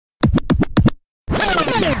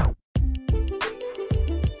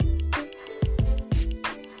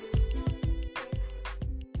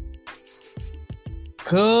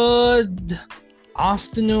Good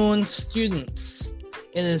afternoon, students.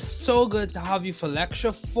 It is so good to have you for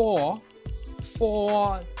lecture 4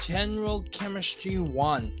 for General Chemistry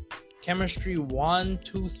 1. Chemistry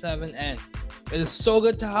 127N. It is so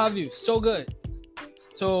good to have you. So good.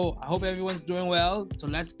 So I hope everyone's doing well. So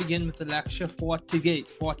let's begin with the lecture for today.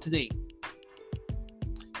 The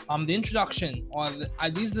introduction,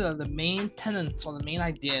 these are the main tenets or the main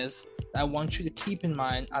ideas that I want you to keep in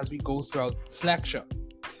mind as we go throughout this lecture.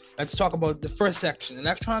 Let's talk about the first section.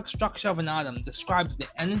 Electronic structure of an atom describes the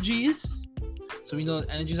energies. So we know that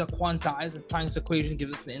energies are quantized, and Planck's equation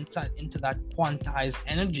gives us an insight into that quantized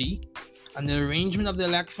energy. And the arrangement of the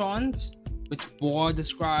electrons, which Bohr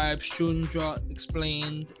described, Schrödinger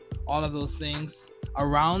explained, all of those things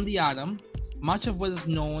around the atom. Much of what is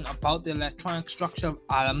known about the electronic structure of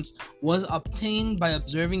atoms was obtained by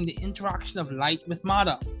observing the interaction of light with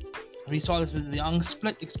matter. We saw this with the Young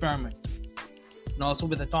split experiment, and also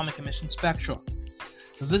with atomic emission spectra.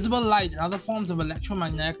 The visible light and other forms of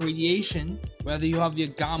electromagnetic radiation, whether you have your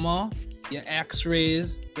gamma, your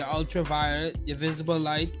X-rays, your ultraviolet, your visible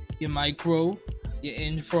light, your micro, your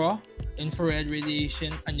infrared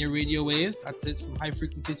radiation, and your radio waves, that's it, from high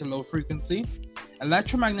frequency to low frequency.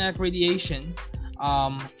 Electromagnetic radiation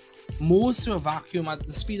moves through a vacuum at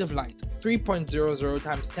the speed of light, 3.00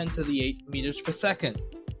 times 10 to the 8 meters per second.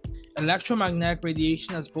 Electromagnetic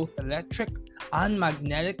radiation has both electric and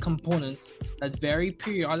magnetic components that vary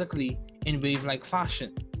periodically in wave-like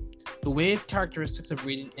fashion. The wave characteristics of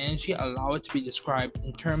radiant energy allow it to be described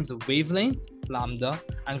in terms of wavelength, lambda,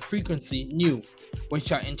 and frequency, nu,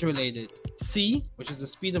 which are interrelated. C, which is the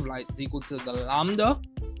speed of light, is equal to the lambda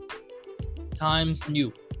times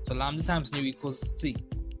nu. So lambda times nu equals C.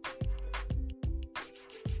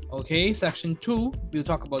 Okay, section 2,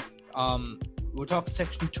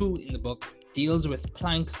 section 2 in the book deals with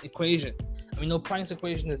Planck's equation. And we know Planck's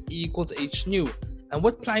equation is E equal to h nu. And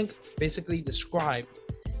what Planck basically described,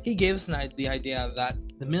 he gave us the idea that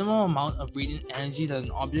the minimum amount of radiant energy that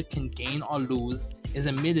an object can gain or lose is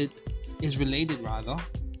related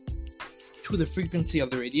to the frequency of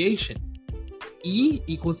the radiation. E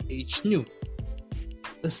equals h nu.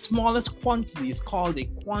 The smallest quantity is called a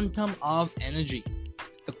quantum of energy.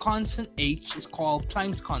 The constant h is called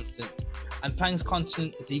Planck's constant, and Planck's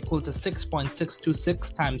constant is equal to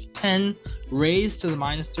 6.626 times 10 raised to the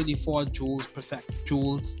minus 34 joules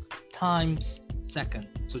times second,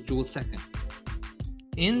 so joules second.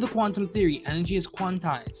 In the quantum theory, energy is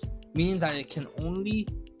quantized, meaning that it can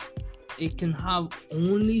have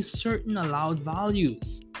only certain allowed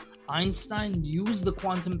values. Einstein used the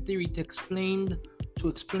quantum theory to explain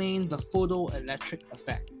the photoelectric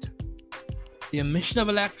effect, the emission of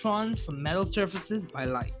electrons from metal surfaces by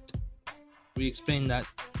light. We explained that,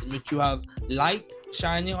 in which you have light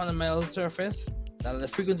shining on a metal surface, that the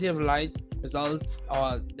frequency of light results,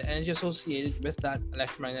 or the energy associated with that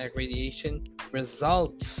electromagnetic radiation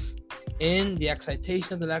results in the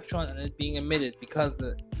excitation of the electron and it being emitted, because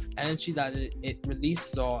the energy that it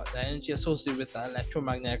releases, or the energy associated with the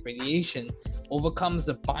electromagnetic radiation, overcomes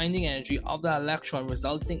the binding energy of the electron,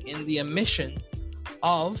 resulting in the emission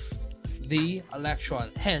of the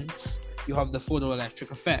electron. Hence, you have the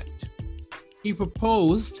photoelectric effect. He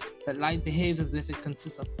proposed that light behaves as if it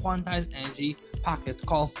consists of quantized energy packets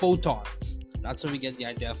called photons. That's where we get the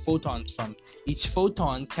idea of photons from. Each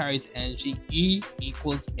photon carries energy E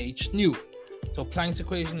equals h nu. So Planck's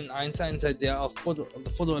equation and Einstein's idea of the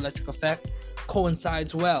photoelectric effect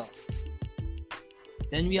coincides well.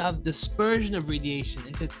 Then we have dispersion of radiation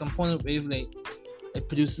into its component wavelengths. It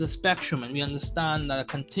produces a spectrum, and we understand that a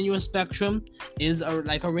continuous spectrum is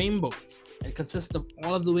like a rainbow. It consists of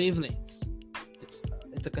all of the wavelengths.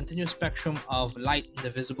 It's a continuous spectrum of light in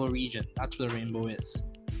the visible region. That's what a rainbow is.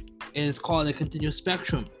 It is called a continuous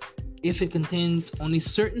spectrum. If it contains only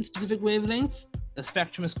certain specific wavelengths, the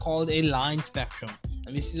spectrum is called a line spectrum.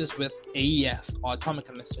 And we see this with AES, or atomic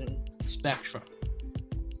emission spectra.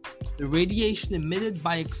 The radiation emitted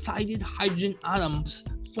by excited hydrogen atoms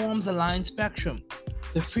forms a line spectrum.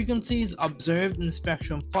 The frequencies observed in the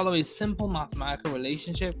spectrum follow a simple mathematical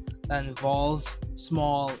relationship that involves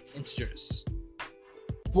small integers.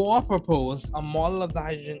 Bohr proposed a model of the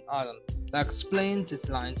hydrogen atom that explains its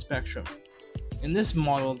line spectrum. In this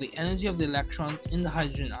model, the energy of the electrons in the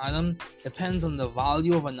hydrogen atom depends on the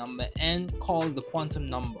value of a number n called the quantum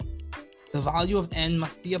number. The value of n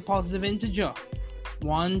must be a positive integer,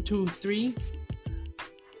 1, 2, 3,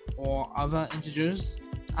 or other integers,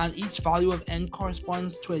 and each value of n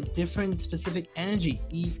corresponds to a different specific energy,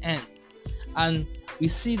 En. And we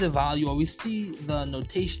see the value, or we see the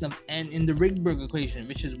notation of n in the Rydberg equation,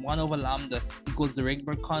 which is 1 over lambda equals the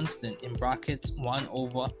Rydberg constant in brackets 1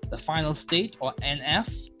 over the final state, or nf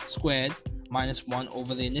squared, minus 1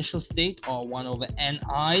 over the initial state, or 1 over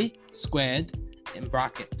ni squared in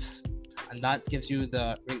brackets. And that gives you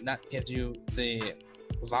the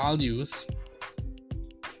values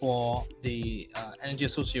for the energy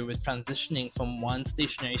associated with transitioning from one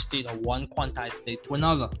stationary state or one quantized state to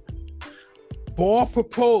another. Bohr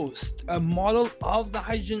proposed a model of the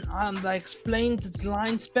hydrogen atom that explains its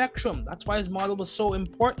line spectrum. That's why his model was so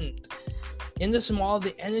important. In this model,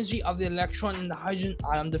 the energy of the electron in the hydrogen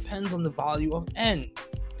atom depends on the value of n.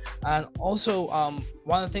 And also,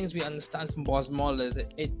 one of the things we understand from Bohr's model is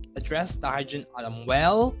it addressed the hydrogen atom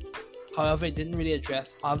well. However, it didn't really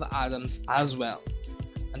address other atoms as well.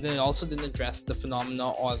 And then it also didn't address the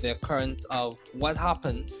phenomena or the occurrence of what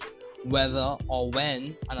happens whether or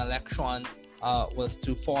when an electron was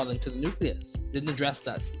to fall into the nucleus. Didn't address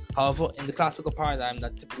that. However, in the classical paradigm,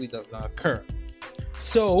 that typically does not occur.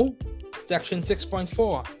 So, section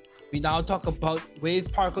 6.4, we now talk about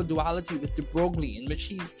wave-particle duality with de Broglie, in which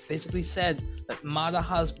he basically said that matter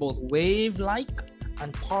has both wave-like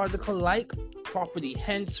and particle-like property.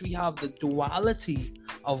 Hence, we have the duality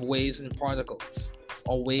of waves and particles,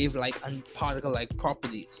 or wave-like and particle-like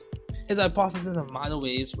properties. His hypothesis of matter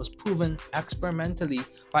waves was proven experimentally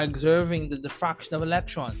by observing the diffraction of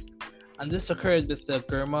electrons, and this occurred with the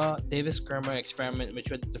Davis-Germer experiment, in which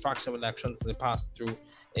the diffraction of electrons as they pass through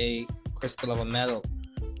a crystal of a metal.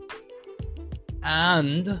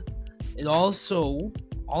 And it also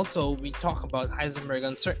we talk about Heisenberg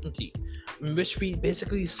uncertainty, in which we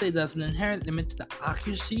basically say there's an inherent limit to the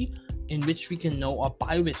accuracy in which we can know, or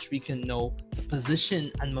by which we can know, the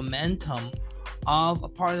position and momentum of a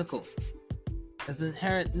particle. There's an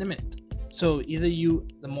inherent limit. So either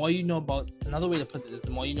the more you know about, another way to put it is, the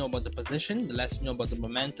more you know about the position, the less you know about the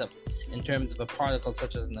momentum in terms of a particle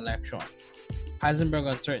such as an electron.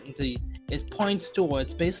 Heisenberg uncertainty, it points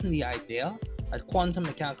towards based on the idea that quantum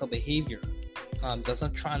mechanical behavior does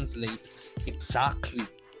not translate exactly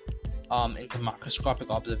into macroscopic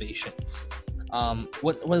observations.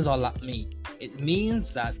 What does all that mean? It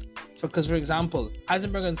means that, because for example,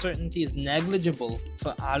 Heisenberg uncertainty is negligible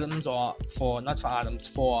for atoms, or for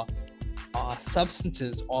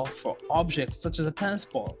substances, or for objects such as a tennis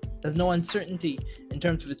ball. There's no uncertainty in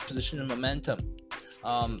terms of its position and momentum.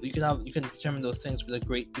 You can determine those things with a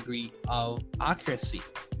great degree of accuracy,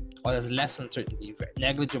 or there's less uncertainty,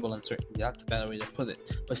 negligible uncertainty. That's a better way to put it.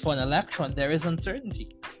 But for an electron, there is uncertainty,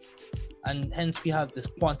 and hence we have this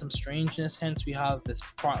quantum strangeness. Hence we have this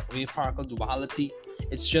wave-particle duality.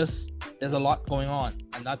 It's just, there's a lot going on,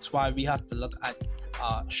 and that's why we have to look at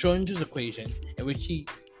Schrödinger's equation, in which he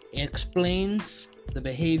explains the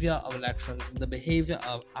behavior of electrons, the behavior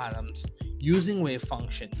of atoms, using wave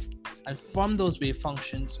functions. And from those wave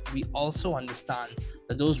functions, we also understand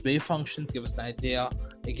that those wave functions give us an idea.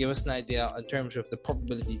 They give us an idea in terms of the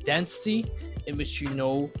probability density, in which you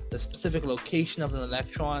know the specific location of an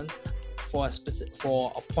electron for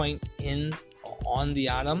a point on the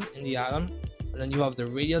atom, and then you have the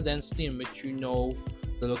radial density, in which you know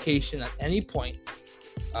the location at any point.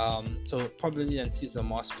 So probability density is a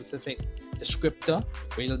more specific descriptor.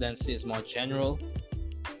 Radial density is more general.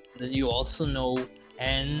 Then you also know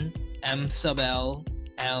n, m sub l,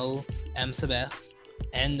 l, m sub s,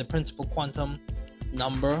 n, the principal quantum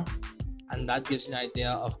number, and that gives you an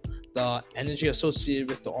idea of the energy associated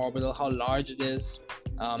with the orbital, how large it is.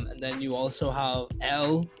 And then you also have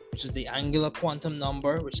L, which is the angular quantum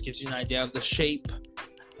number, which gives you an idea of the shape.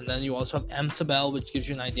 And then you also have m sub l, which gives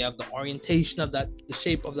you an idea of the orientation of the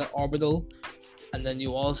shape of that orbital. And then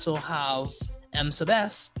you also have m sub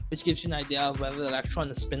s, which gives you an idea of whether the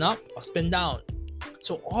electron is spin up or spin down.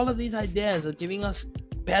 So all of these ideas are giving us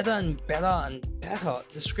better and better and better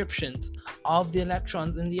descriptions of the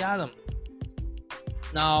electrons in the atom.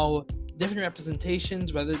 Now, different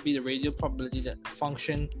representations, whether it be the radial probability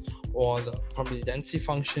function or the probability density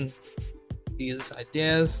function, these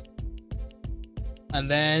ideas. And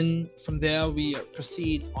then from there we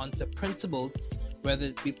proceed on to principles, whether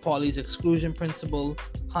it be Pauli's exclusion principle,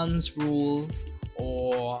 Hund's rule,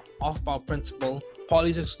 or Aufbau principle.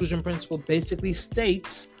 Pauli's exclusion principle basically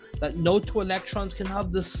states that no two electrons can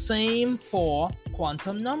have the same four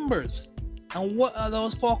quantum numbers. And what are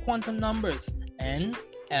those four quantum numbers? N,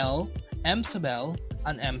 L, m sub l,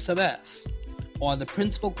 and m sub s. Or the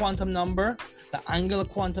principal quantum number, the angular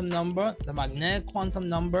quantum number, the magnetic quantum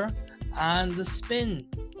number, and the spin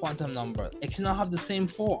quantum number. It cannot have the same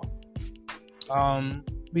four.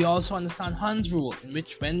 We also understand Hund's rule, in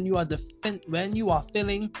which when you are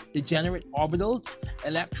filling degenerate orbitals,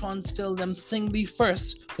 electrons fill them singly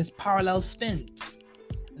first with parallel spins.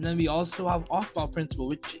 And then we also have Aufbau principle,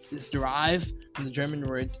 which is derived from the German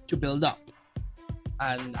word to build up.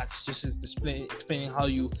 And that's just explaining how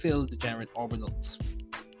you fill degenerate orbitals.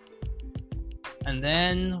 And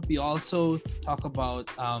then we also talk about,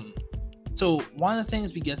 so one of the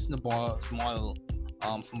things we get from the Bohr's model,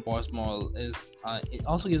 from Bohr's model is it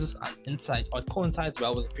also gives us an insight, or it coincides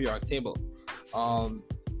well with the periodic table,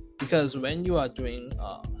 because when you are doing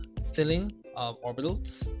filling of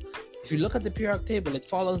orbitals, if you look at the periodic table, it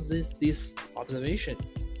follows this observation: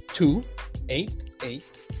 2, 8, 8,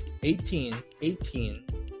 18, 18,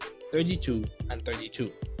 32, and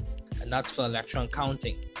 32, and that's for electron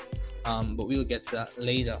counting. But we'll get to that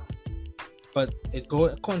later. But it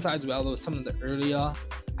coincides well with some of the earlier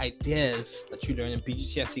ideas that you learn in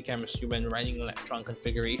BGCSE chemistry when writing electron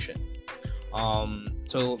configuration.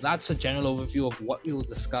 So that's a general overview of what we will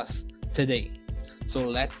discuss today. So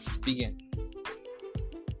let's begin.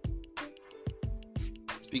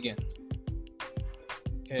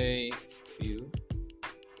 Okay, view.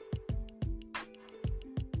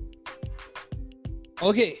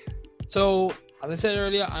 Okay, so as I said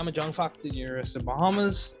earlier, I'm a young faculty at the University of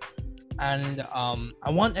Bahamas, and I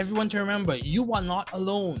want everyone to remember, you are not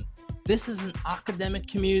alone. This is an academic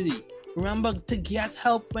community. Remember to get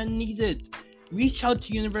help when needed. Reach out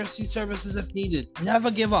to university services if needed. Never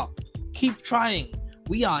give up. Keep trying.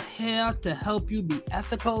 We are here to help you be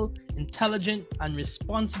ethical, intelligent, and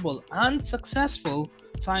responsible and successful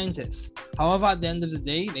scientists. However, at the end of the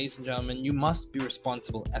day, ladies and gentlemen, you must be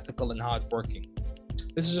responsible, ethical, and hardworking.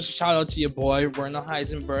 This is just a shout out to your boy, Werner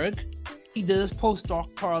Heisenberg. He did his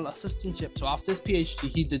postdoctoral assistantship. So after his PhD,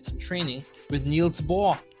 he did some training with Niels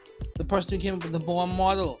Bohr, the person who came up with the Bohr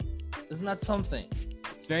model. Isn't that something?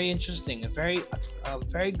 It's very interesting. A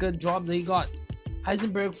very good job that he got.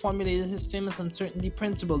 Heisenberg formulated his famous uncertainty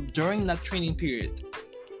principle during that training period.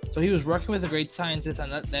 So he was working with a great scientist,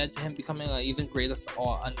 and that led to him becoming an even greater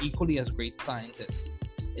or an equally as great scientist.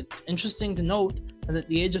 It's interesting to note that at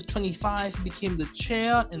the age of 25, he became the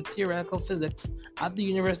chair in theoretical physics at the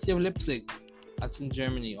University of Leipzig. That's in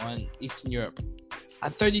Germany or in Eastern Europe.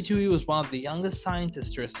 At 32, he was one of the youngest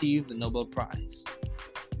scientists to receive the Nobel Prize.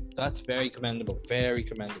 That's very commendable, very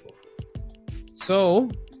commendable. So,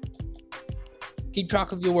 keep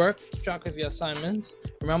track of your work, keep track of your assignments.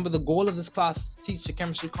 Remember, the goal of this class is to teach the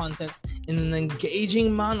chemistry content in an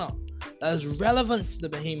engaging manner that is relevant to the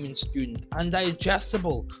Bahamian student and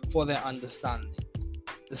digestible for their understanding.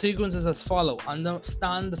 The sequence is as follows: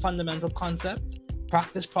 understand the fundamental concept,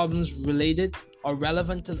 practice problems related or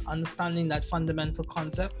relevant to understanding that fundamental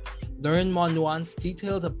concept, learn more nuanced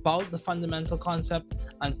details about the fundamental concept,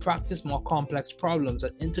 and practice more complex problems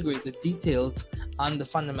that integrate the details and the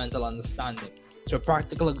fundamental understanding. So a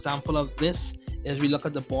practical example of this is we look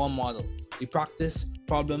at the Bohr model. We practice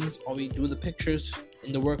problems, or we do the pictures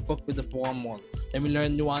in the workbook with the Bohr model. Then we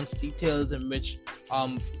learn nuanced details in which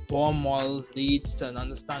Bohr model leads to an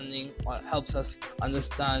understanding, or helps us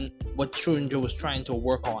understand what Schrödinger was trying to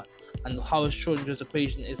work on, and how Schrödinger's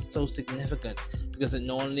equation is so significant, because it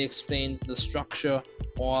not only explains the structure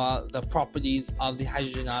or the properties of the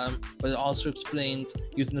hydrogen atom, but it also explains,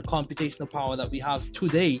 using the computational power that we have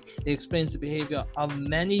today, it explains the behavior of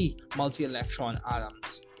many multi-electron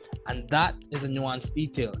atoms. And that is a nuanced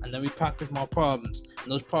detail. And then we practice more problems,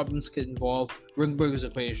 and those problems can involve Rydberg's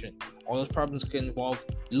equation, or those problems can involve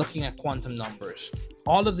looking at quantum numbers.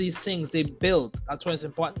 All of these things, they build. That's why it's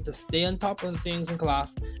important to stay on top of the things in class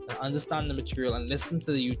and understand the material and listen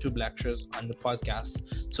to the YouTube lectures and the podcast,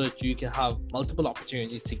 so that you can have multiple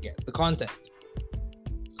opportunities to get the content.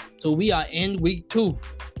 So we are in week 2.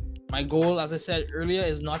 My goal, as I said earlier,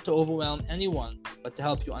 is not to overwhelm anyone, but to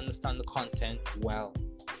help you understand the content well.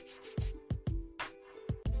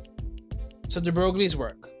 So de Broglie's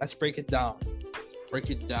work, let's break it down.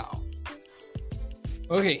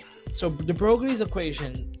 Okay, so de Broglie's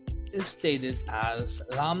equation is stated as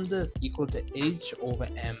lambda is equal to h over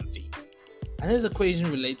mv. And his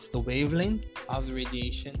equation relates the wavelength of the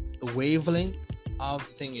radiation, the wavelength of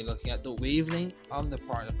the thing you're looking at, the wavelength of the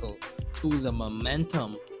particle to the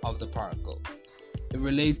momentum of the particle. It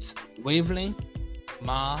relates wavelength,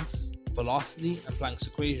 mass, velocity, and Planck's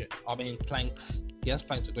equation. Planck's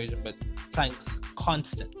equation, but Planck's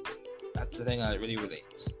constant. That's the thing that it really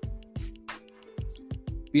relates.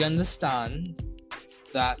 We understand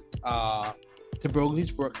that de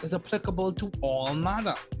Broglie's work is applicable to all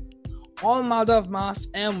matter. All matter of mass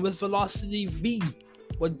m with velocity v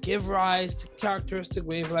would give rise to characteristic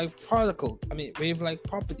wave-like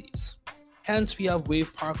properties. Hence, we have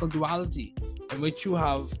wave-particle duality, in which you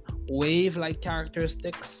have wave-like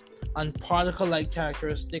characteristics and particle-like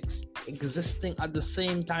characteristics existing at the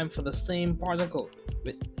same time for the same particle.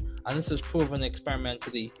 And this was proven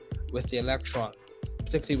experimentally with the electron,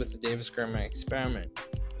 particularly with the Davis-Germer experiment.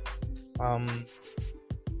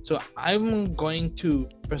 So I'm going to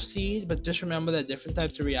proceed, but just remember there are different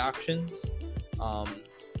types of reactions.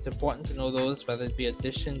 It's important to know those, whether it be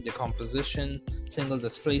addition, decomposition, single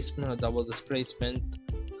displacement, or double displacement.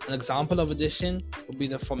 An example of addition would be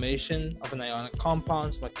the formation of an ionic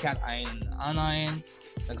compound from a cation and an anion.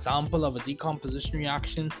 An example of a decomposition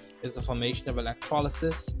reaction is the formation of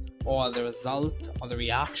electrolysis, or the result of the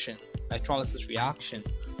reaction, electrolysis reaction,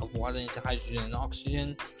 of water into hydrogen and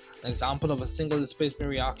oxygen. An example of a single displacement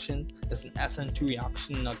reaction is an SN2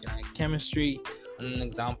 reaction in organic chemistry, and an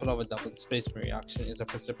example of a double displacement reaction is a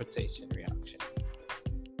precipitation reaction.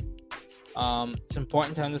 It's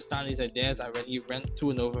important to understand these ideas. I already went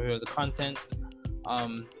through an overview of the content.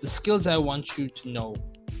 The skills I want you to know.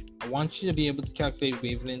 I want you to be able to calculate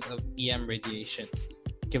wavelength of EM radiation,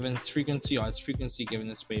 given its frequency, or its frequency given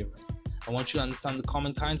its wavelength. I want you to understand the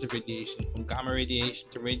common kinds of radiation, from gamma radiation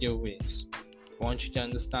to radio waves. I want you to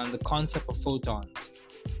understand the concept of photons.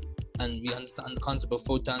 And we understand the concept of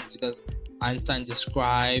photons because Einstein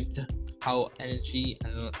described how energy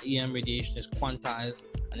and EM radiation is quantized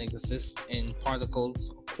and exists in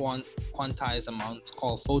particles, quantized amounts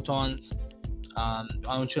called photons. I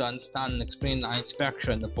want you to understand and explain the Einstein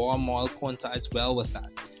spectra, and the Bohr model coincides well with that.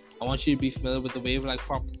 I want you to be familiar with the wave-like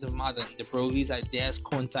properties of matter, and de Broglie's ideas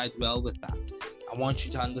coincide well with that. I want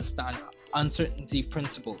you to understand uncertainty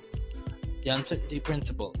principles, the uncertainty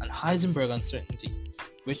principle, and Heisenberg uncertainty,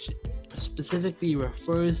 which specifically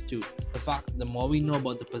refers to the fact that the more we know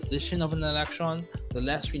about the position of an electron, the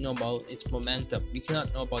less we know about its momentum. We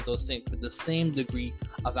cannot know about those things with the same degree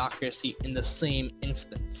of accuracy in the same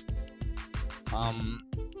instance.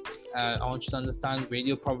 I want you to understand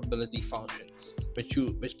radio probability functions,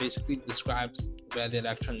 which basically describes where the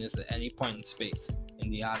electron is at any point in space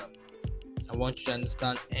in the atom. I want you to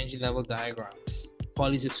understand energy level diagrams,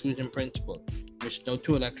 Pauli's exclusion principle, in which no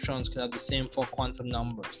two electrons can have the same four quantum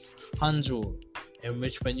numbers, Hund's rule, in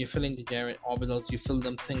which when you fill in degenerate orbitals, you fill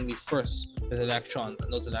them singly first with electrons,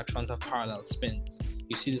 and those electrons have parallel spins.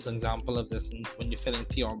 You see this example of this when you fill in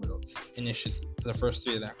p orbitals initially for the first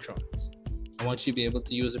three electrons. I want you to be able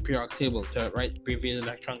to use a periodic table to write abbreviated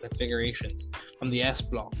electron configurations from the S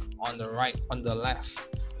block on the right, on the left,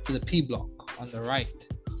 to the P block on the right,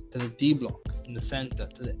 to the D block in the center,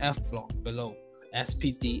 to the F block below,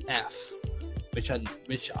 SPDF, which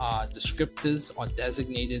are descriptors or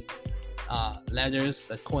designated letters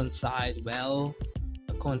that coincide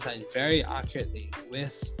very accurately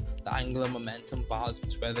with the angular momentum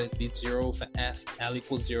values, whether it be 0 for S, L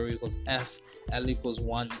equals 0 equals S, L equals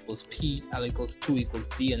 1 equals P, L equals 2 equals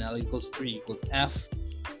D, and L equals 3 equals F.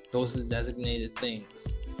 Those are the designated things.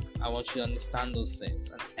 I want you to understand those things.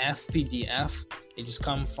 And FPDF, it just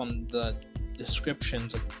comes from the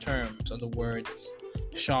descriptions of the terms or the words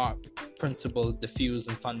sharp, principal, diffuse,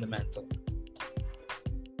 and fundamental.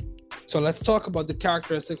 So let's talk about the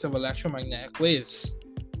characteristics of electromagnetic waves.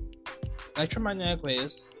 Electromagnetic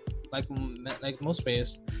waves, like most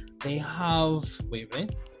waves, they have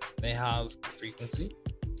wavelength, they have frequency,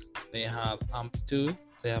 they have amplitude,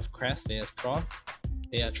 they have crest, they have trough,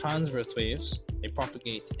 they are transverse waves, they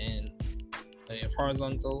propagate in a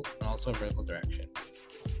horizontal and also vertical direction.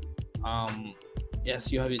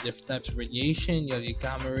 Yes, you have your different types of radiation, you have your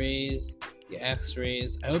gamma rays, your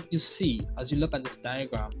X-rays. I hope you see, as you look at this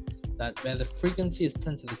diagram, that where the frequency is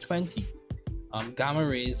 10 to the 20, gamma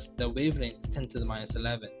rays, the wavelength is 10 to the minus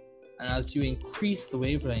 11. And as you increase the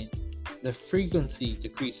wavelength, the frequency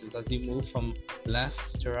decreases. As you move from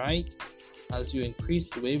left to right, as you increase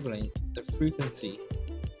the wavelength, the frequency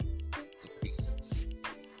decreases.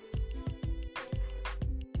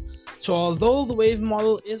 So although the wave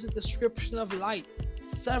model is a description of light,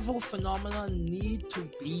 several phenomena need to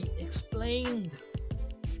be explained.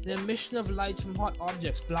 The emission of light from hot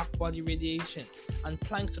objects, black body radiation, and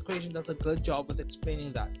Planck's equation does a good job with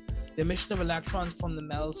explaining that. The emission of electrons from the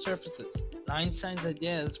metal surfaces, and Einstein's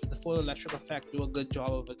ideas with the photoelectric effect do a good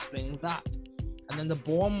job of explaining that. And then the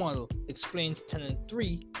Bohr model explains tenet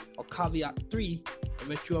 3, or caveat 3, in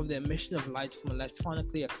which you have the emission of light from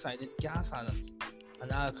electronically excited gas atoms. And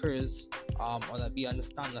that occurs, or that we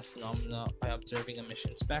understand the phenomena by observing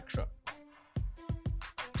emission spectra.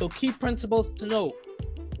 So key principles to know.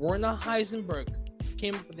 Werner Heisenberg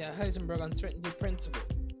came up with the Heisenberg uncertainty principle,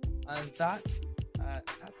 and that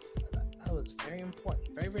was very important,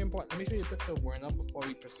 very, very important. Let me show you a picture of Werner before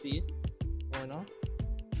we proceed. Werner.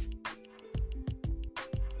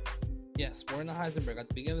 Yes, Werner Heisenberg at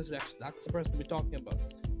the beginning of this lecture. That's the person we're talking about.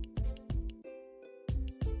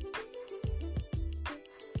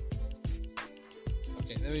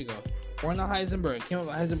 Okay, there we go. Werner Heisenberg came up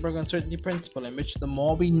with Heisenberg uncertainty principle, in which the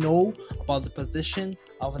more we know about the position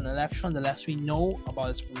of an electron, the less we know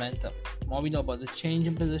about its momentum. The more we know about the change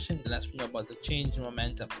in position, the less we know about the change in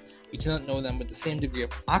momentum. We cannot know them with the same degree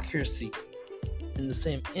of accuracy in the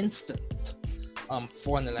same instant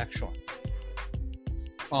for an electron.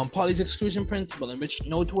 Pauli's exclusion principle, in which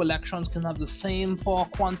no two electrons can have the same four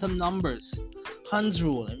quantum numbers. Hund's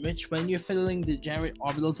rule, in which when you're filling degenerate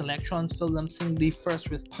orbitals, electrons fill them singly first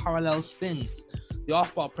with parallel spins. The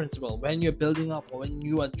off-ball principle, when you're building up or when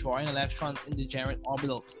you are drawing electrons in degenerate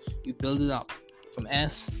orbitals, you build it up from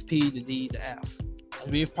S to P to D to F.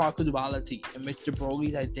 And wave-particle duality, in which de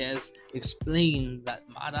Broglie's ideas explain that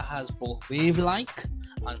matter has both wave-like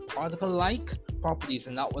and particle-like properties,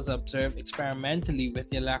 and that was observed experimentally with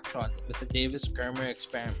the electron with the Davis-Germer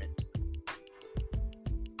experiment.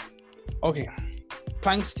 Okay,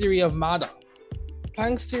 Planck's theory of matter.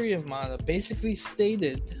 Planck's theory of matter basically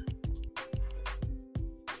stated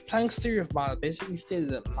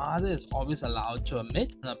that matter is always allowed to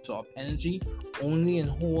emit and absorb energy only in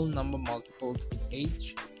whole number multiples of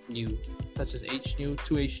h nu, such as h nu,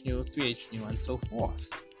 2h nu, 3h nu, and so forth.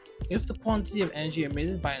 If the quantity of energy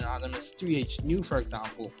emitted by an atom is 3h nu, for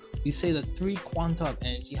example, we say that 3 quanta of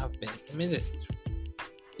energy have been emitted.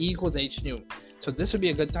 E equals h nu. So this would be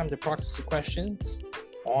a good time to practice the questions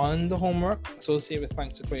on the homework associated with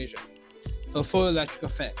Planck's equation. So photoelectric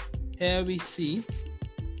effect. Here we see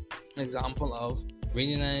an example of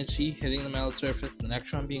radiant energy hitting the metal surface, an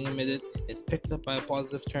electron being emitted, it's picked up by a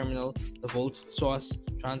positive terminal, the voltage source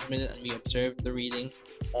transmitted, and we observe the reading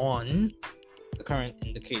on the current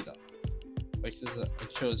indicator, which is it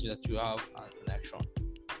shows you that you have an electron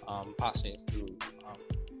passing through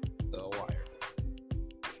the wire.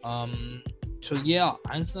 So yeah,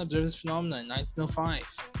 Einstein observed this phenomenon in 1905,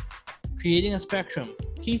 creating a spectrum.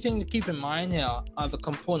 Key thing to keep in mind here are the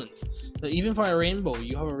components. So even for a rainbow,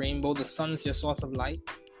 you have a rainbow, the sun is your source of light.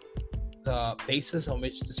 The basis on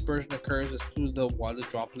which dispersion occurs is through the water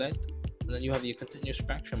droplet. And then you have your continuous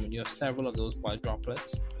spectrum, and you have several of those water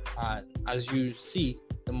droplets. And as you see,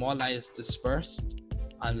 the more light is dispersed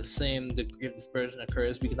and the same degree of dispersion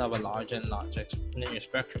occurs, we can have a larger and larger continuous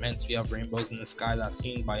spectrum. Hence, we have rainbows in the sky that are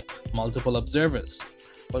seen by multiple observers.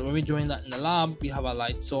 But when we're doing that in the lab, we have a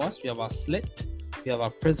light source, we have our slit, we have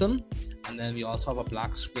our prism, and then we also have a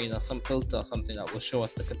black screen or some filter or something that will show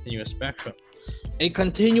us the continuous spectrum. A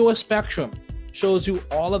continuous spectrum shows you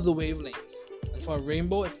all of the wavelengths, and for a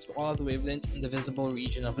rainbow, it's all of the wavelengths in the visible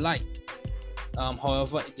region of light.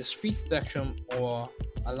 However, a discrete spectrum or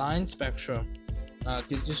a line spectrum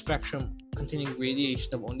gives you a spectrum containing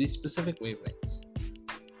radiation of only specific wavelengths.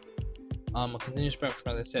 A continuous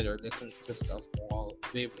spectrum, as I said earlier, consists of all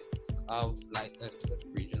wavelengths of light in a specific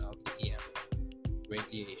region of the EM.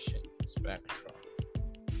 Radiation spectrum.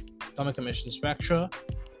 Atomic emission spectra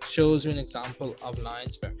shows you an example of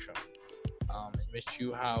line spectrum, in which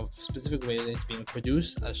you have specific wavelengths being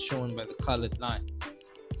produced as shown by the colored lines.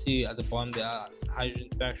 See at the bottom there are hydrogen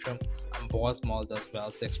spectrum, and Bohr's model does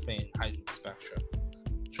well to explain hydrogen spectrum.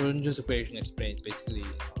 Schrodinger's equation explains basically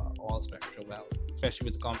all spectra well, especially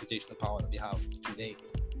with the computational power that we have today.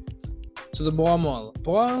 So the Bohr model.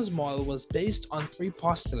 Bohr's model was based on 3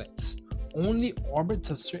 postulates. Only orbits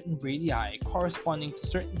of certain radii corresponding to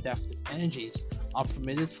certain definite energies are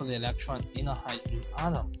permitted for the electron in a hydrogen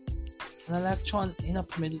atom. An electron in a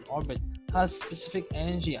permitted orbit has specific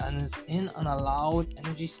energy and is in an allowed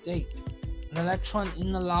energy state. An electron in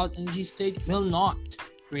an allowed energy state will not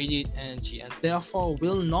radiate energy and therefore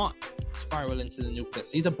will not spiral into the nucleus.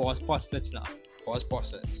 These are Bohr's postulates now. Bohr's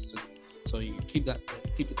postulates. So you keep the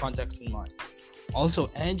context in mind. Also,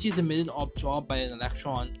 energy is emitted or absorbed by an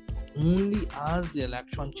electron only as the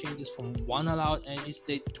electron changes from one allowed energy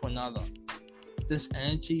state to another. This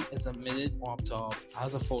energy is emitted or absorbed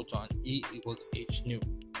as a photon, E equals h nu.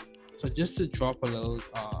 So just to drop a little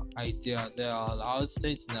idea, there are allowed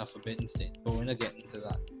states and there are forbidden states, but we're going to get into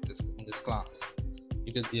that in this class.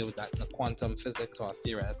 You can deal with that in the quantum physics or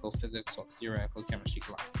theoretical physics or theoretical chemistry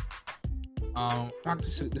class.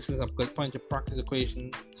 This is a good point to practice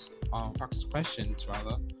questions on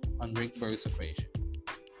Rydberg's equation,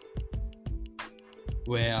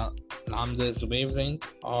 where lambda is the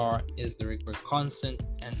wavelength, r is the Rydberg constant,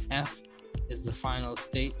 and f is the final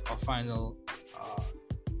state or final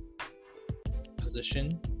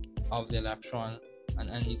position of the electron, and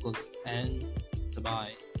n equals n sub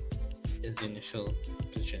I is the initial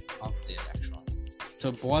position of the electron.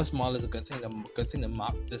 So Bohr's model is a good thing to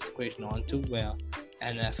map this equation onto, where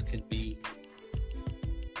NF could be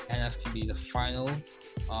the final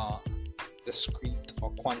discrete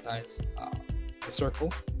or quantized the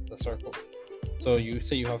circle. So you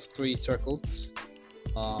say you have three circles,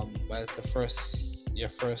 where it's your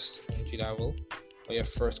first energy level, or your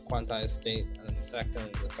first quantized state, and then the second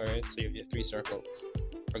and the third. So you have your three circles.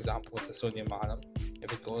 For example, with the sodium atom,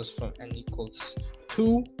 if it goes from n equals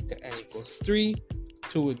 2 to n equals 3,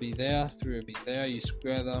 2 would be there, 3 would be there. You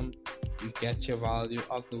square them, you get your value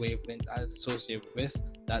of the wavelength that is associated with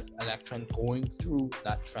that electron going through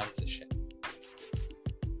that transition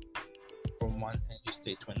from one energy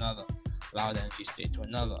state to another, loud energy state to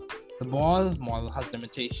another. The Bohr model has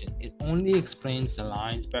limitation. It only explains the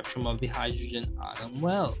line spectrum of the hydrogen atom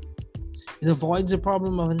well. It avoids the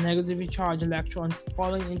problem of a negatively charged electron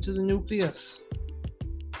falling into the nucleus.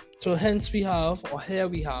 So hence we have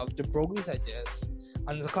de Broglie's ideas,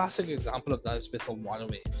 and the classic example of that is with a water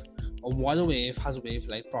wave. A water wave has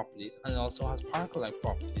wave-like properties, and it also has particle-like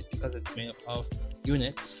properties because it's made up of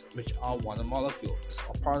units, which are water molecules,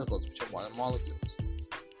 or particles, which are water molecules.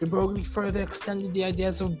 De Broglie further extended the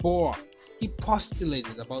ideas of Bohr. He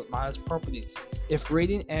postulated about matter's properties. If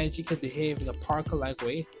radiant energy could behave in a particle-like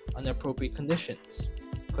way under appropriate conditions,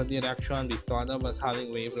 could the electron be thought of as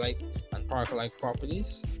having wave-like and particle-like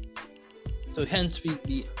properties? So hence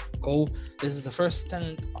we go. This is the first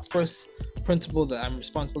principle that I'm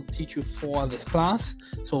responsible to teach you for this class.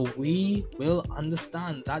 So we will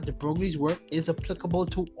understand that de Broglie's work is applicable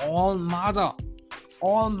to all matter.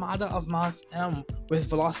 All matter of mass m with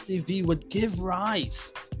velocity v would give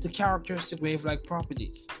rise to characteristic wave-like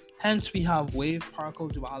properties. Hence we have wave-particle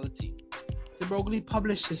duality. De Broglie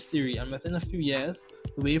published his theory, and within a few years,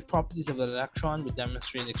 the wave properties of the electron were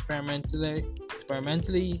demonstrated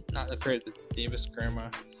experimentally, not occurred with the Davis-Kermer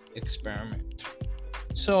experiment.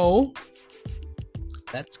 So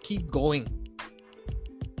let's keep going.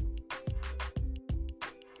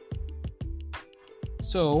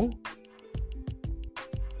 So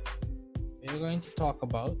we're going to talk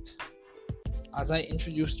about, as I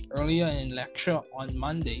introduced earlier in lecture on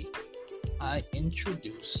Monday, let's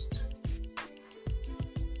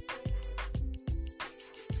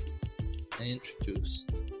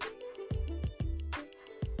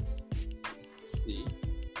see,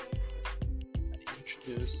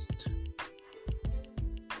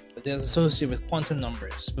 that there's associated with quantum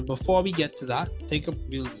numbers. But before we get to that,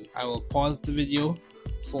 I will pause the video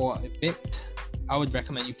for a bit. I would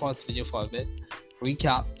recommend you pause the video for a bit,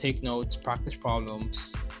 recap, take notes, practice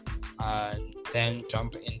problems, and then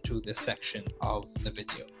jump into this section of the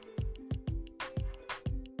video.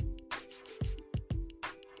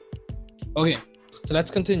 Okay, so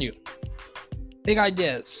let's continue. Big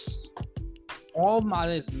ideas. All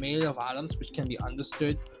matter is made of atoms which can be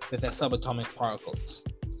understood with their subatomic particles.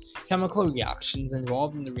 Chemical reactions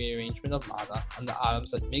involved in the rearrangement of matter and the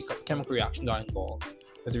atoms that make up chemical reactions are involved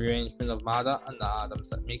with the rearrangement of matter and the atoms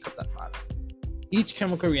that make up that matter. Each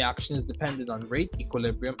chemical reaction is dependent on rate,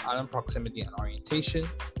 equilibrium, atom proximity, and orientation.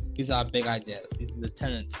 These are big ideas. These are the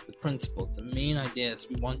tenets, the principles, the main ideas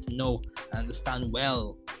we want to know and understand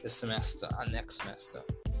well this semester and next semester.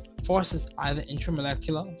 Force is either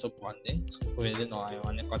intramolecular, so bonding, so covalent or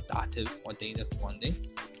ionic or dative or dative bonding,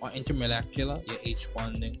 or intermolecular, your H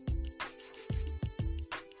bonding,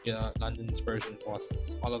 your London dispersion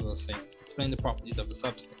forces, all of those things. Explain the properties of the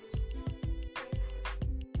substance.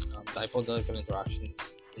 Dipole-dipole interactions,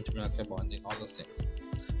 intermolecular bonding, all those things.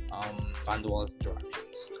 Van der Waals interactions.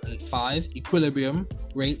 And 5, equilibrium,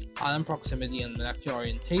 rate, atom proximity, and molecular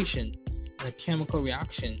orientation in a chemical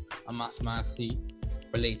reaction are mathematically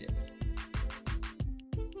related.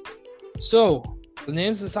 So, the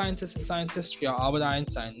names of the scientists in science history are Albert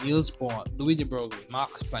Einstein, Niels Bohr, Louis de Broglie,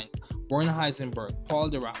 Max Planck, Werner Heisenberg, Paul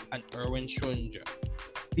Dirac, and Erwin Schrödinger.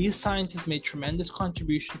 These scientists made tremendous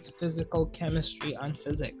contributions to physical chemistry and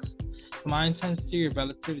physics, from Einstein's theory of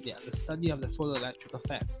relativity and the study of the photoelectric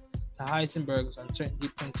effect, to Heisenberg's uncertainty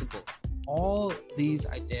principle. All these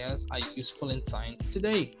ideas are useful in science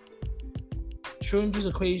today. Schrödinger's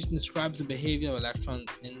equation describes the behavior of electrons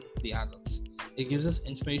in the atoms. It gives us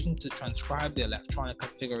information to transcribe the electronic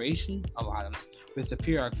configuration of atoms with the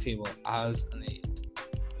periodic table as an aid.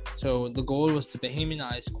 So the goal was to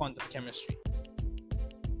Bahamianize quantum chemistry.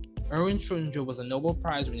 Erwin Schrödinger was a Nobel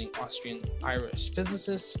Prize-winning Austrian-Irish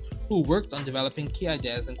physicist who worked on developing key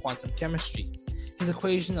ideas in quantum chemistry. His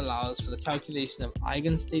equation allows for the calculation of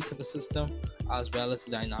eigenstates of a system as well as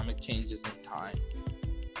the dynamic changes in time.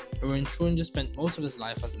 Erwin Schrödinger spent most of his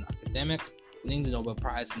life as an academic, winning the Nobel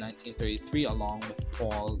Prize in 1933 along with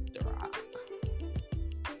Paul Dirac.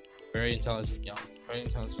 Very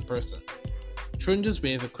intelligent person. Schrödinger's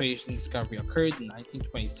wave equation discovery occurred in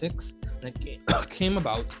 1926, and it came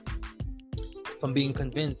about from being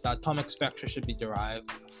convinced that atomic spectra should be derived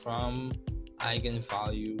from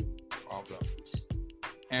eigenvalue problems.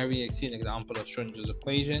 Here we see an example of Schrödinger's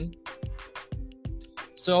equation.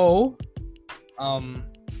 So,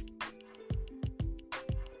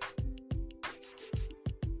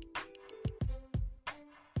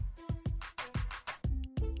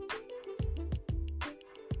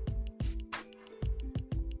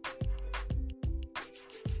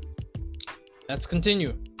 let's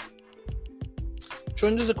continue.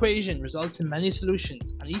 Schrödinger's equation results in many solutions,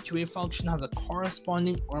 and each wave function has a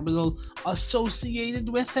corresponding orbital associated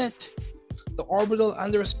with it. The orbital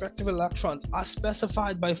and the respective electrons are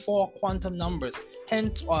specified by 4 quantum numbers.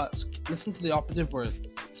 Hence, listen to the operative word,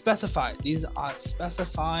 specified. These are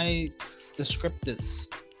specified descriptors.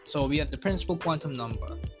 So we have the principal quantum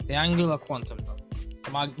number, the angular quantum number,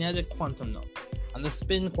 the magnetic quantum number, and the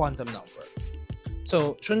spin quantum number.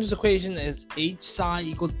 So Schrödinger's equation is H psi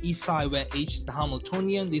equals E psi, where H is the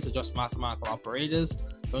Hamiltonian. These are just mathematical operators.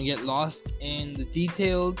 Don't get lost in the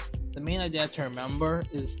details. The main idea to remember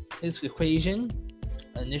is his equation.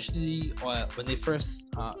 Initially, when he first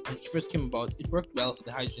came about, it worked well for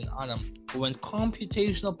the hydrogen atom. But when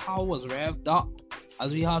computational power was revved up,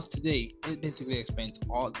 as we have today, it basically explains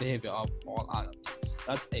all the behavior of all atoms.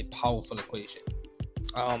 That's a powerful equation.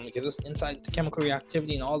 It gives us insight into chemical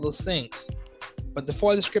reactivity and all those things. But the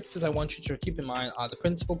 4 descriptors I want you to keep in mind are the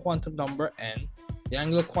principal quantum number N, the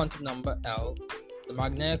angular quantum number L, the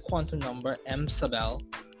magnetic quantum number M sub L,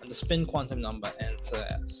 and the spin quantum number N sub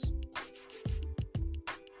S.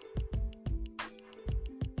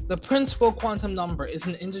 The principal quantum number is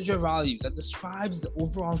an integer value that describes the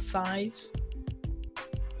overall size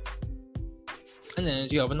and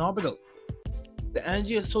energy of an orbital. The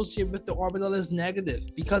energy associated with the orbital is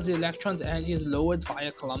negative because the electron's energy is lowered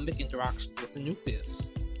via Coulombic interaction with the nucleus.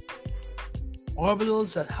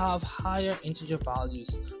 Orbitals that have higher integer values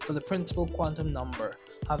for the principal quantum number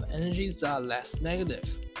have energies that are less negative.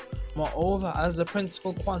 Moreover, as the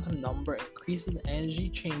principal quantum number increases, energy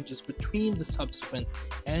changes between the subsequent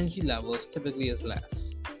energy levels typically is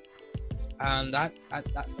less. And that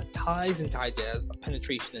ties into ideas of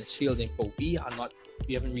penetration and shielding, but we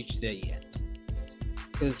haven't reached there yet.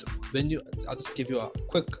 Because I'll just give you a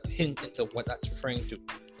quick hint into what that's referring to.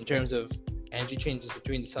 In terms of energy changes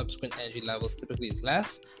between the subsequent energy levels typically is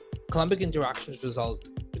less. Coulombic interactions result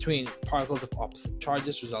between particles of opposite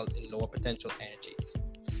charges result in lower potential energies.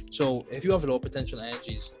 So if you have low potential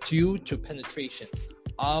energies due to penetration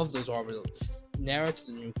of those orbitals nearer to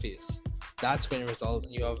the nucleus, that's going to result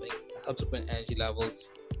in you having subsequent energy levels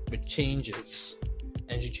with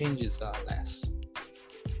energy changes that are less.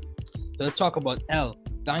 So let's talk about L.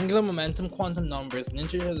 The angular momentum quantum number is an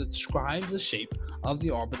integer that describes the shape of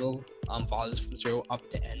the orbital values from 0 up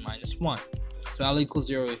to n minus 1. So L equals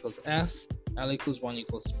 0 equals S, L equals 1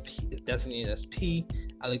 equals P is designated as P,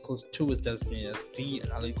 L equals 2 is designated as D,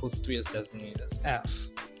 and L equals 3 is designated as F.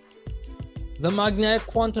 The magnetic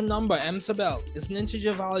quantum number M sub L is an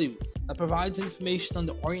integer value that provides information on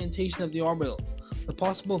the orientation of the orbital. The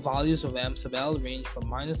possible values of M sub L range from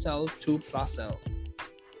minus L to plus L.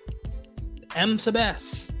 M sub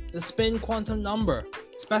S, the spin quantum number,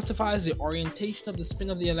 specifies the orientation of the spin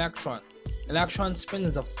of the electron. Electron spin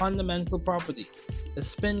is a fundamental property. The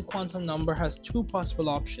spin quantum number has 2 possible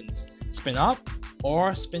options, spin up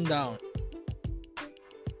or spin down.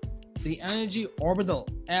 The energy orbital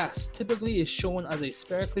S typically is shown as a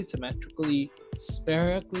spherically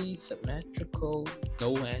symmetrical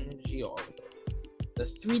low energy orbital. The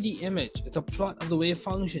 3D image is a plot of the wave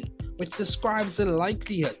function which describes the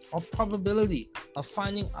likelihood or probability of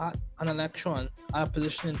finding an electron at a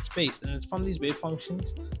position in space, and it's from these wave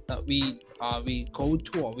functions that we go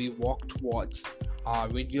to or we walk towards our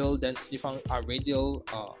radial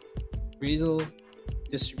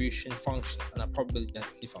distribution function and a probability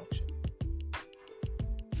density function.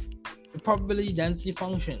 The probability density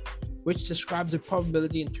function, which describes the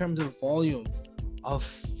probability in terms of volume of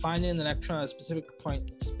finding an electron at a specific point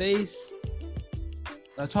in space.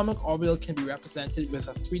 The atomic orbital can be represented with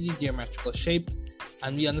a 3D geometrical shape,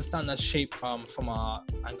 and we understand that shape from our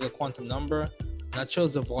angular quantum number, and that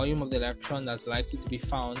shows the volume of the electron that's likely to be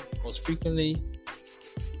found most frequently.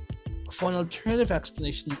 For an alternative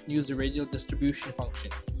explanation, you can use the radial distribution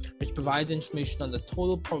function, which provides information on the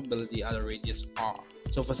total probability at a radius r.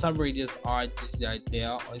 So for some radius r, it gives you the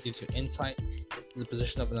idea or it gives you insight into the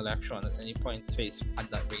position of an electron at any point in space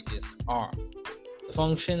at that radius r. The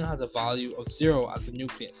function has a value of 0 at the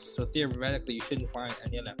nucleus, so theoretically you shouldn't find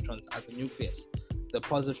any electrons at the nucleus. The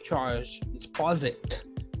positive charge is posit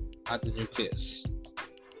at the nucleus.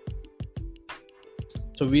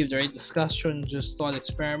 So we've already discussed Schrodinger's thought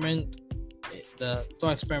experiment. The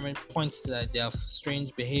thought experiment points to the idea of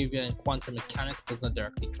strange behavior in quantum mechanics does not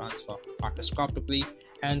directly transfer macroscopically.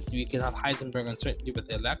 Hence, we can have Heisenberg uncertainty with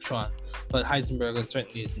the electron, but Heisenberg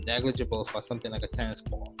uncertainty is negligible for something like a tennis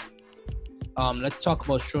ball. Let's talk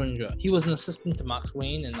about Schrödinger. He was an assistant to Max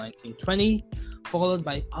Wayne in 1920, followed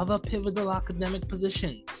by other pivotal academic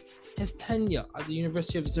positions. His tenure at the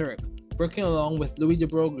University of Zurich, working along with Louis de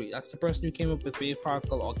Broglie, that's the person who came up with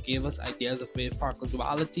wave-particle or gave us ideas of wave-particle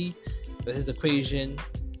duality, with his equation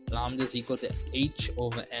lambda is equal to h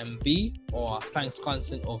over mv, or Planck's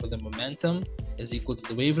constant over the momentum is equal to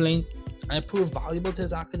the wavelength, and it proved valuable to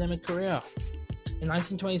his academic career. In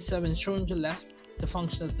 1927, Schrödinger left to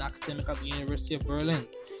function as an academic at the University of Berlin.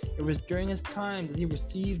 It was during his time that he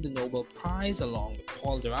received the Nobel Prize along with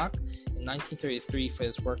Paul Dirac in 1933 for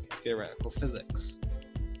his work in theoretical physics.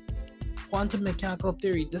 Quantum mechanical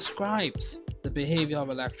theory describes the behavior of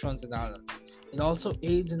electrons and atoms. It also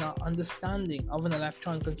aids in our understanding of an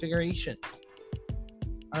electron configuration.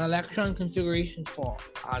 An electron configuration for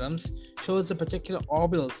atoms shows the particular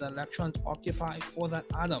orbitals that electrons occupy for that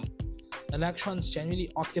atom. Electrons generally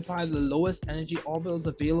occupy the lowest energy orbitals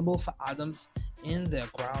available for atoms in their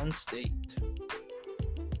ground state.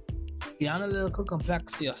 The analytical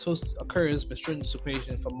complexity occurs with Schrödinger's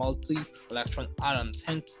equation for multi-electron atoms.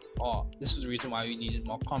 Hence, this is the reason why we needed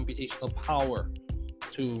more computational power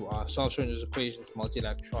to solve Schrödinger's equation for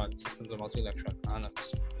multi-electron systems of multi-electron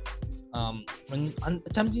atoms. When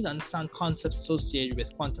attempting to understand concepts associated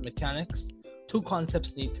with quantum mechanics, two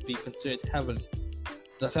concepts need to be considered heavily: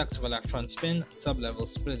 the effects of electron spin and sublevel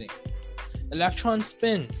splitting. Electron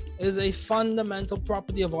spin is a fundamental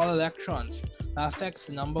property of all electrons that affects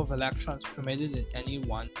the number of electrons permitted in any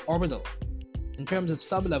one orbital. In terms of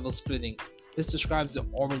sublevel splitting, this describes the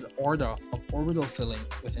order of orbital filling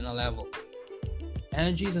within a level.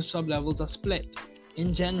 Energies of sublevels are split.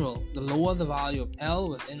 In general, the lower the value of L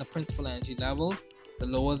within a principal energy level, the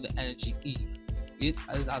lower the energy E. It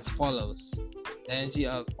is as follows: the energy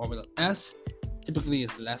of orbital S typically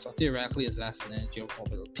is less, or theoretically is less than energy of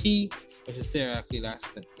orbital P, which is theoretically less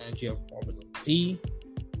than energy of orbital D,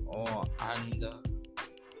 and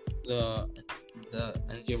the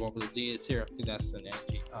energy of orbital D is theoretically less than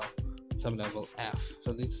energy of sublevel F.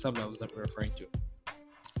 So these are sublevels that we're referring to.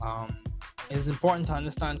 It is important to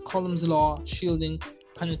understand Coulomb's law, shielding,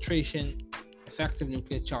 penetration, effective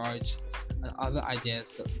nuclear charge, and other ideas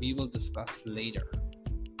that we will discuss later.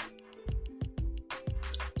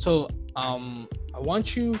 So I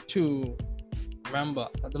want you to remember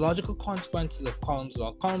that the logical consequences of Coulomb's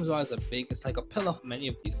law. Coulomb's law is it's like a pillar for many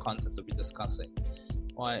of these concepts that we're discussing.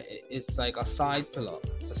 Or it's like a side pillar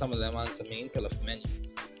for some of them, and it's the main pillar for many.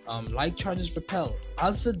 Like charges repel.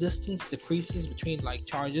 As the distance decreases between like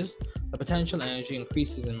charges, the potential energy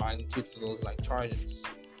increases in magnitude for those like charges.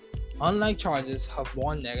 Unlike charges have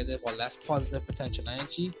more negative or less positive potential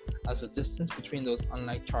energy as the distance between those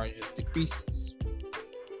unlike charges decreases.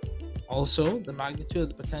 Also, the magnitude of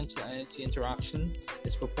the potential energy interaction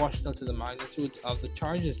is proportional to the magnitude of the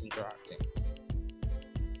charges interacting.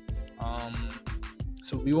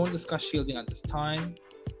 So we won't discuss shielding at this time.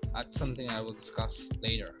 That's something I will discuss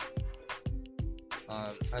later.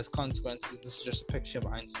 As consequences, this is just a picture of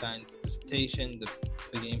Einstein's dissertation. The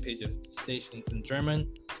beginning page of his dissertation is in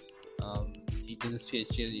German. He did his PhD at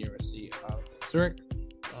the University of Zurich.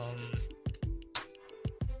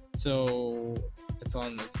 So it's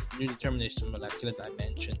on the new determination of molecular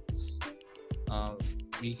dimensions.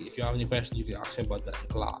 If you have any questions, you can ask me about that in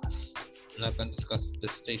class. I'm not going to discuss the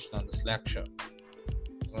dissertation on this lecture.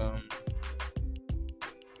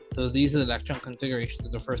 So these are the electron configurations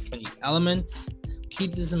of the first 20 elements.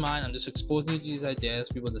 Keep this in mind. I'm just exposing you to these ideas.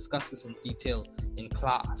 We will discuss this in detail in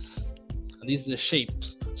class. And these are the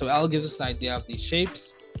shapes. So L gives us an idea of these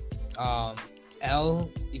shapes. L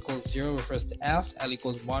equals 0 refers to F, L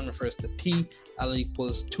equals 1 refers to P, L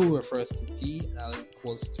equals 2 refers to D, and L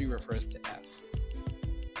equals 3 refers to F.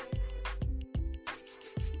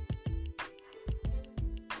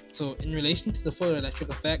 So in relation to the photoelectric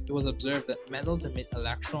effect, it was observed that metals emit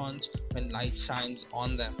electrons when light shines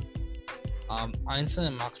on them. Einstein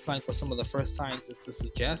and Max Planck were some of the first scientists to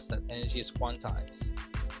suggest that energy is quantized.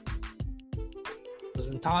 There's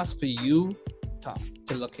a task for you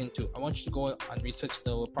to look into. I want you to go and research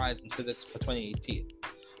the Nobel Prize in Physics for 2018.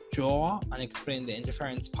 Draw and explain the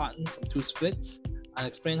interference pattern from two splits and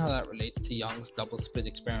explain how that relates to Young's double slit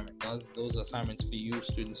experiment. Those are assignments for you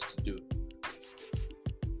students to do.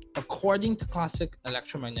 According to classic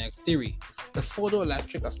electromagnetic theory, The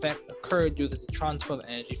photoelectric effect occurred due to the transfer of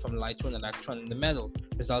energy from light to an electron in the metal,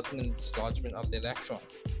 resulting in the dislodgement of the electron.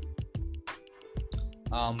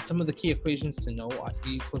 Some of the key equations to know are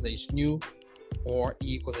E equals Hν or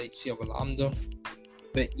E equals hc over lambda,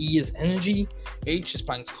 where E is energy, H is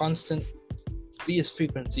Planck's constant, V is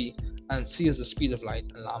frequency, and C is the speed of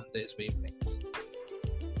light, and lambda is wavelength.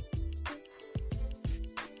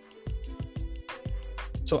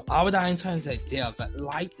 So Albert Einstein's idea that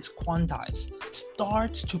light is quantized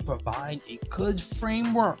starts to provide a good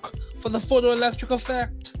framework for the photoelectric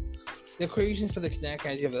effect. The equation for the kinetic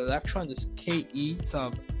energy of the electron is Ke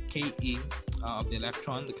sub Ke of the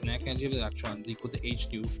electron, the kinetic energy of the electron, is equal to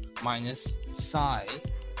Hν minus psi,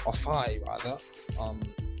 or phi rather,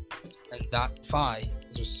 and that phi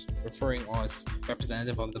is just referring or is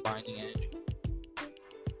representative of the binding energy.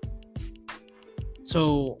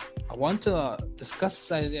 So I want to discuss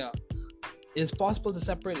this idea. It is possible to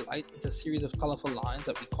separate light into a series of colorful lines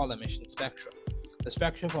that we call emission spectra. The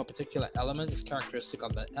spectrum for a particular element is characteristic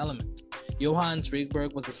of that element. Johannes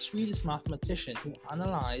Rydberg was a Swedish mathematician who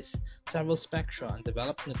analyzed several spectra and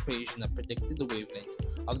developed an equation that predicted the wavelength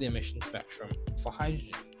of the emission spectrum for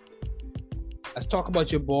hydrogen. Let's talk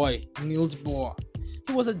about your boy, Niels Bohr.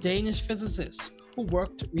 He was a Danish physicist who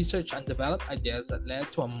worked, researched, and developed ideas that led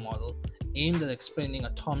to a model aimed at explaining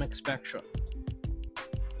atomic spectra.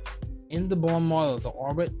 In the Bohr model, the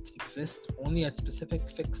orbit exists only at specific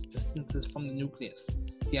fixed distances from the nucleus.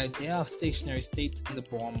 The idea of stationary states in the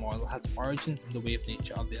Bohr model has origins in the wave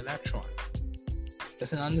nature of the electron.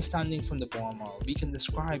 With an understanding from the Bohr model, we can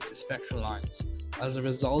describe the spectral lines as a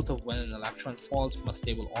result of when an electron falls from a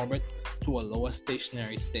stable orbit to a lower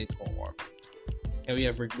stationary state or orbit. Here we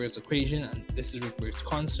have Rydberg's equation, and this is Rydberg's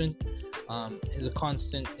constant. His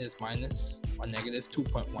constant is minus or negative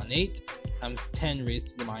 2.18 times 10 raised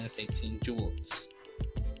to the minus 18 joules.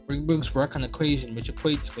 Rydberg's work on equation, which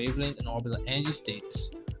equates wavelength and orbital energy states,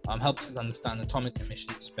 helps us understand atomic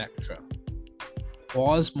emission spectra.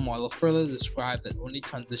 Bohr's model further described that only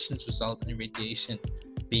transitions result in radiation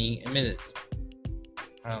being emitted.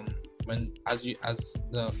 As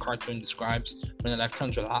the cartoon describes, when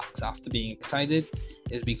electrons relax after being excited,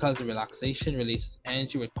 is because the relaxation releases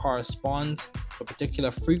energy which corresponds to a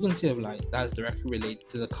particular frequency of light that is directly related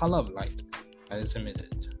to the color of light that is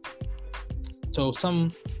emitted. So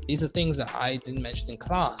these are things that I didn't mention in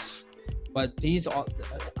class, but these are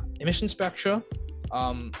emission spectra.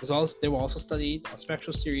 They were also studied.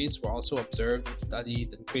 Spectral series were also observed and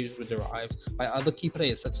studied, and equations were derived by other key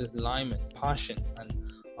players such as Lyman, Paschen, and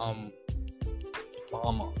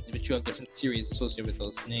Balmer, which you have different series associated with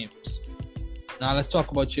those names. Now let's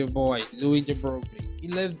talk about your boy, Louis de Broglie. He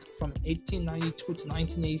lived from 1892 to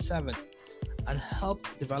 1987 and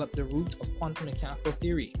helped develop the root of quantum mechanical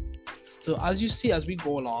theory. So as you see, as we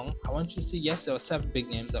go along, I want you to see, yes, there were 7 big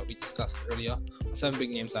names that we discussed earlier, 7 big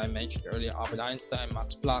names I mentioned earlier: Albert Einstein,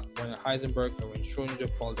 Max Planck, Werner Heisenberg, Erwin Schrödinger,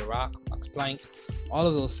 Paul Dirac, Max Planck, all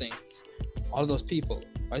of those things, all of those people.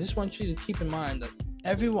 I just want you to keep in mind that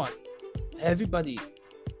everybody,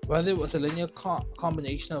 whether it was a linear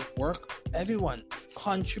combination of work, everyone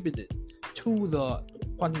contributed to the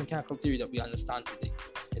quantum mechanical theory that we understand today.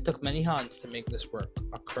 It took many hands to make this work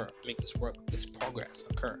occur, this progress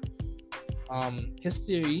occur. His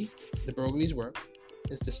theory, de Broglie's work,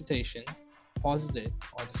 his dissertation, posited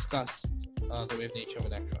or discussed the wave nature of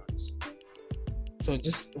electrons. So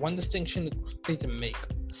just one distinction quickly to make.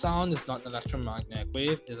 Sound is not an electromagnetic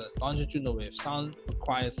wave, it is a longitudinal wave. Sound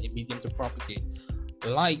requires a medium to propagate.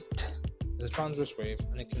 Light is a transverse wave,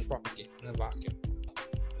 and it can propagate in a vacuum.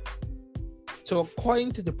 So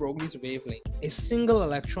according to de Broglie's wavelength, a single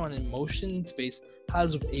electron in motion in space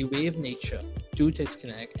has a wave nature due to its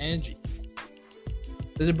kinetic energy.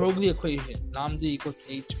 The de Broglie equation, lambda equals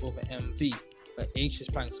h over mv, where h is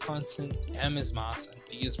Planck's constant, m is mass, and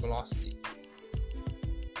v is velocity.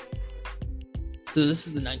 So this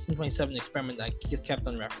is the 1927 experiment that I kept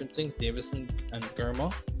on referencing, Davison and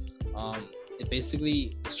Germer. It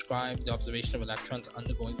basically described the observation of electrons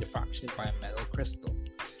undergoing diffraction by a metal crystal.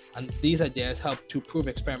 And these ideas help to prove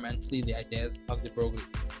experimentally the ideas of de Broglie.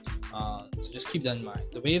 So just keep that in mind.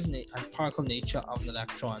 The wave and particle nature of an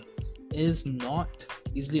electron is not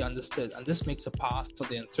easily understood, and this makes a path for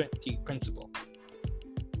the uncertainty principle.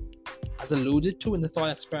 As alluded to in the thought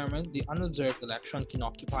experiment, the unobserved electron can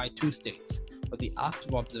occupy 2 states, but the act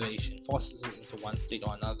of observation forces it into one state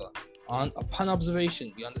or another. Upon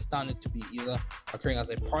observation, we understand it to be either occurring as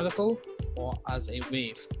a particle or as a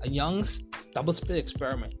wave. A Young's double-slit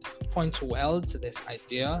experiment points well to this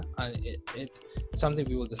idea, and it's something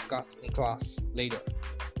we will discuss in class later.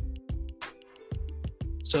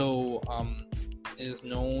 So it is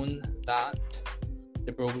known that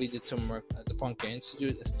de Broglie did some work at the Poincare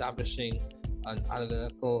Institute establishing an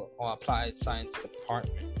analytical or applied science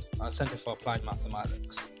department, a Center for Applied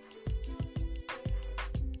Mathematics.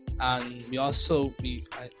 And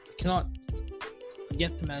I cannot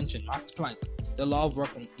forget to mention Max Planck, the law of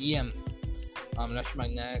work in EM,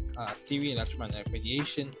 electromagnetic theory, electromagnetic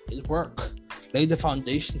radiation. His work laid the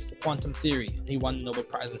foundations for quantum theory. He won the Nobel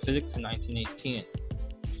Prize in Physics in 1918.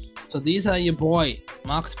 So these are your boy,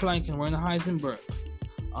 Max Planck and Werner Heisenberg.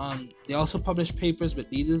 They also published papers with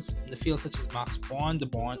leaders in the field such as Max Born, the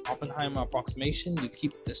Born-Oppenheimer approximation.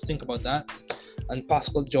 You just think about that. And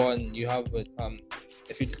Pascal Jordan, you have with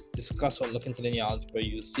if you discuss or look into linear algebra,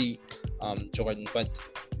 you see Jordan. But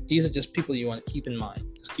these are just people you want to keep in mind.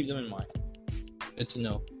 Just keep them in mind. Good to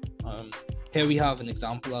know. Here we have an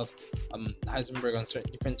example of Heisenberg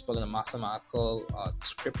uncertainty principle in a mathematical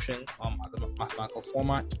description, the mathematical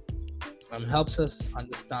format. Helps us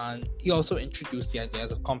understand. He also introduced the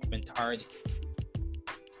ideas of complementarity,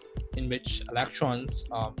 in which electrons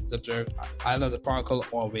is observed either the particle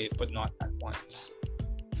or wave, but not at once.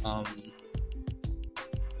 And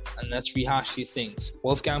let's rehash these things.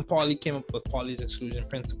 Wolfgang Pauli came up with Pauli's exclusion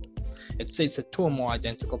principle. It states that two or more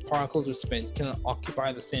identical particles with spin cannot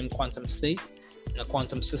occupy the same quantum state in a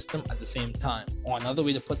quantum system at the same time. Or another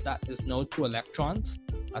way to put that is no two electrons.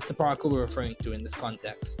 That's the particle we're referring to in this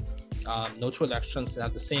context. No two electrons can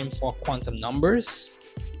have the same four quantum numbers.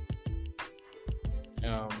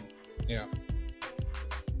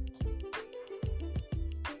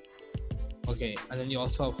 Okay, and then you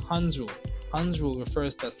also have Hund's rule. Hund's rule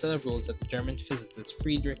refers to a set of rules that the German physicist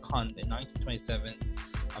Friedrich Hund in 1927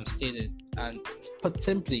 stated, and put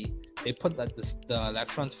simply, they put that the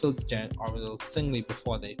electrons fill the degenerate orbital singly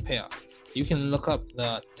before they pair. You can look up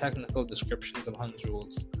the technical descriptions of Hund's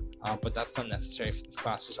rules, but that's not necessary for this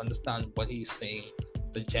class. Just understand what he's saying,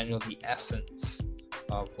 the essence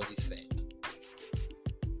of what he's saying.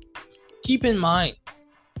 Keep in mind,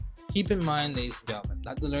 ladies and gentlemen,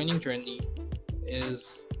 that the learning journey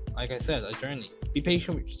is, like I said, a journey. Be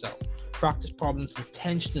patient with yourself. Practice problems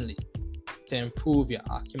intentionally to improve your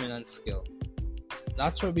acumen and skill.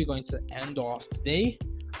 That's where we're going to end off today.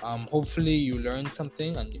 Hopefully you learned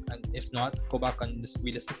something, and if not, go back and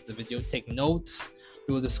re-listen to the video, take notes.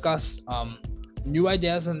 We will discuss new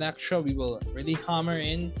ideas in lecture. We will really hammer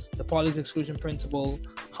in the Pauli's exclusion principle,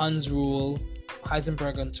 Hund's rule,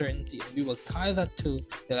 Heisenberg uncertainty, and we will tie that to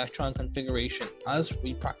the electron configuration. As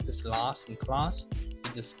we practiced last in class,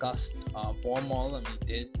 we discussed Bohr model, and we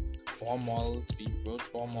did Bohr models. We wrote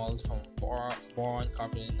Bohr models from boron,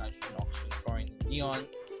 carbon, nitrogen, oxygen, chlorine, and neon,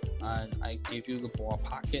 and I gave you the Bohr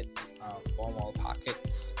packet, Bohr model packet.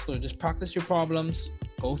 So just practice your problems,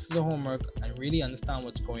 go through the homework, and really understand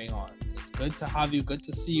what's going on. It's good to have you, good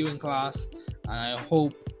to see you in class, and I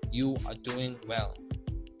hope you are doing well.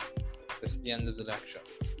 This is the end of the lecture.